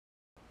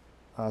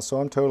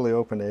So I'm totally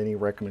open to any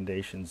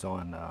recommendations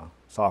on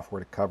software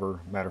to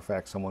cover. Matter of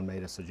fact, someone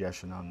made a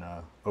suggestion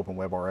on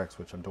OpenWebRx,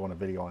 which I'm doing a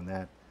video on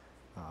that.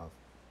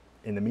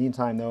 In the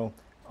meantime, though,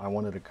 I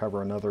wanted to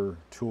cover another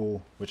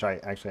tool, which I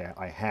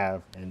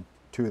have in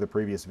two of the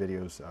previous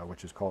videos,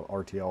 which is called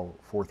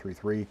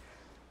RTL-433.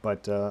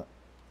 But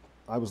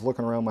I was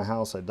looking around my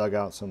house. I dug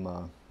out some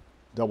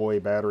AA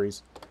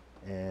batteries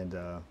and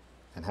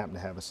happened to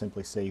have a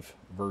SimplySafe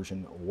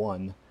version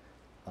 1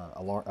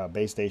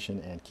 base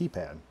station and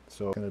keypad.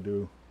 So I'm going to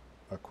do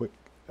a quick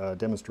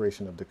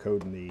demonstration of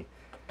decoding the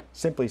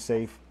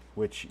SimplySafe,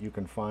 which you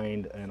can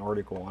find an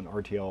article on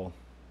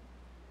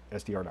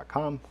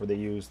RTL-SDR.com where they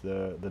use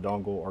the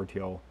dongle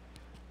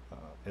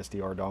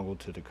RTL-SDR dongle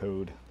to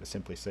decode the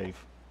SimplySafe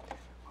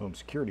home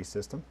security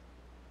system.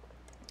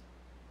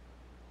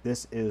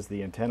 This is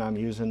the antenna I'm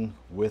using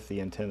with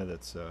the antenna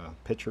that's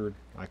pictured.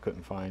 I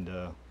couldn't find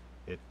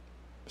it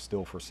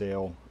still for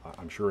sale.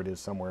 I'm sure it is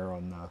somewhere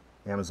on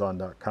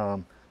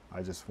Amazon.com.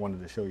 I just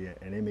wanted to show you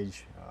an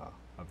image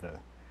of the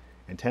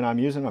antenna I'm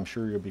using. I'm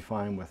sure you'll be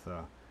fine with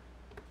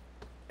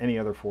any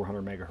other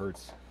 400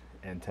 megahertz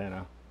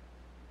antenna.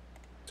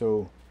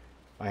 So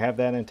I have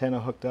that antenna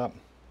hooked up.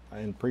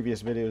 In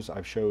previous videos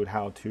I've showed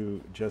how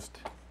to just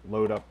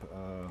load up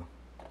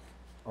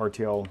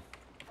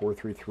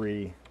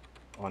RTL-433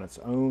 on its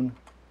own,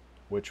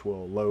 which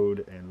will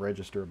load and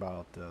register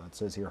about, it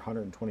says here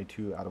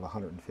 122 out of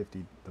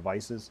 150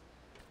 devices.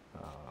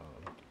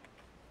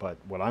 But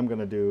what I'm going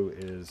to do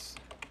is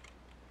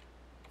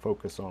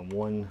focus on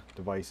one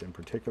device in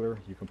particular.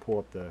 You can pull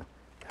up the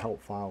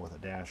help file with a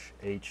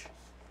 -H.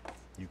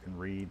 You can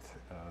read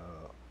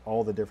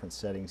all the different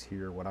settings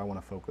here. What I want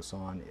to focus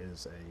on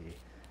is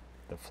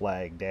the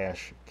flag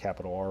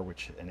 -R,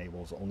 which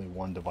enables only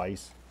one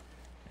device.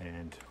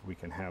 And we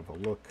can have a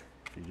look.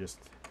 If you just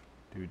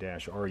do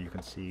 -R, you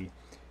can see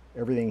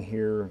everything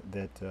here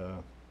that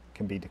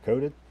can be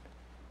decoded.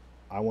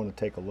 I want to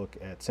take a look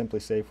at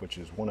SimplySafe, which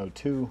is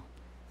 102,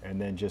 and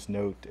then just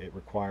note it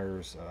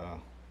requires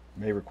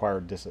may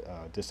require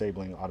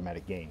disabling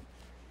automatic gain.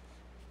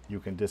 You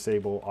can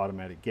disable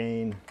automatic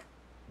gain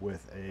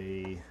with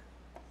a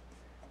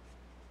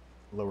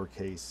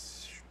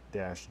lowercase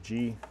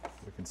 -g,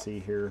 we can see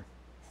here,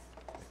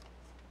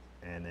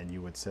 and then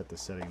you would set the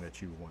setting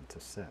that you want to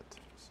set.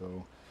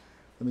 So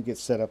let me get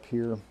set up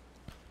here.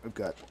 We've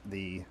got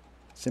the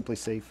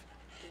SimplySafe.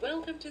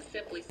 Welcome to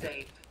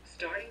SimplySafe.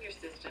 Starting your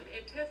system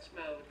in test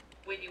mode.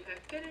 When you have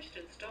finished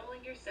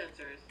installing your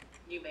sensors,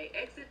 you may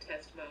exit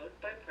test mode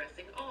by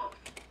pressing off.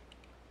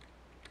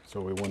 So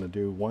we want to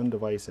do one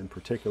device in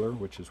particular,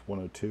 which is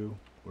 102.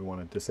 We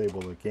want to disable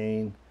the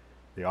gain,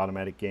 the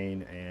automatic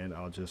gain, and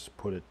I'll just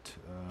put it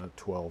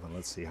 12, and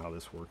let's see how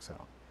this works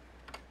out.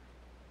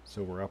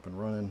 So we're up and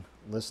running,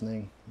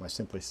 listening. My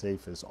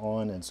SimplySafe is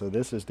on, and so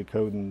this is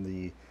decoding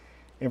the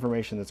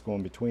information that's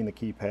going between the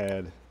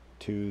keypad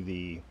to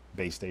the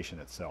base station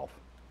itself.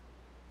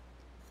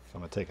 So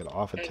I'm going to take it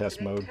off of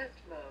test mode.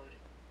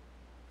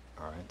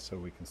 All right, so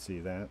we can see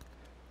that.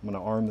 I'm going to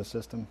arm the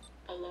system.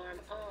 Alarm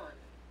on.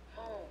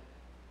 Home.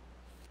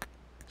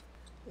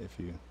 If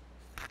you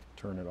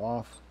turn it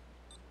off.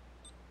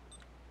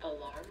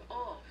 Alarm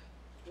off.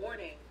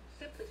 Warning,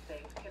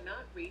 SimplySafe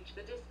cannot reach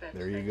the dispatch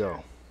There you center.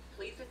 go.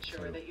 Please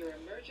ensure So that your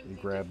emergency you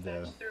grab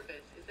dispatch the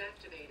service is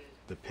activated.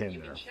 pin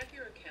You there. can check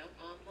your account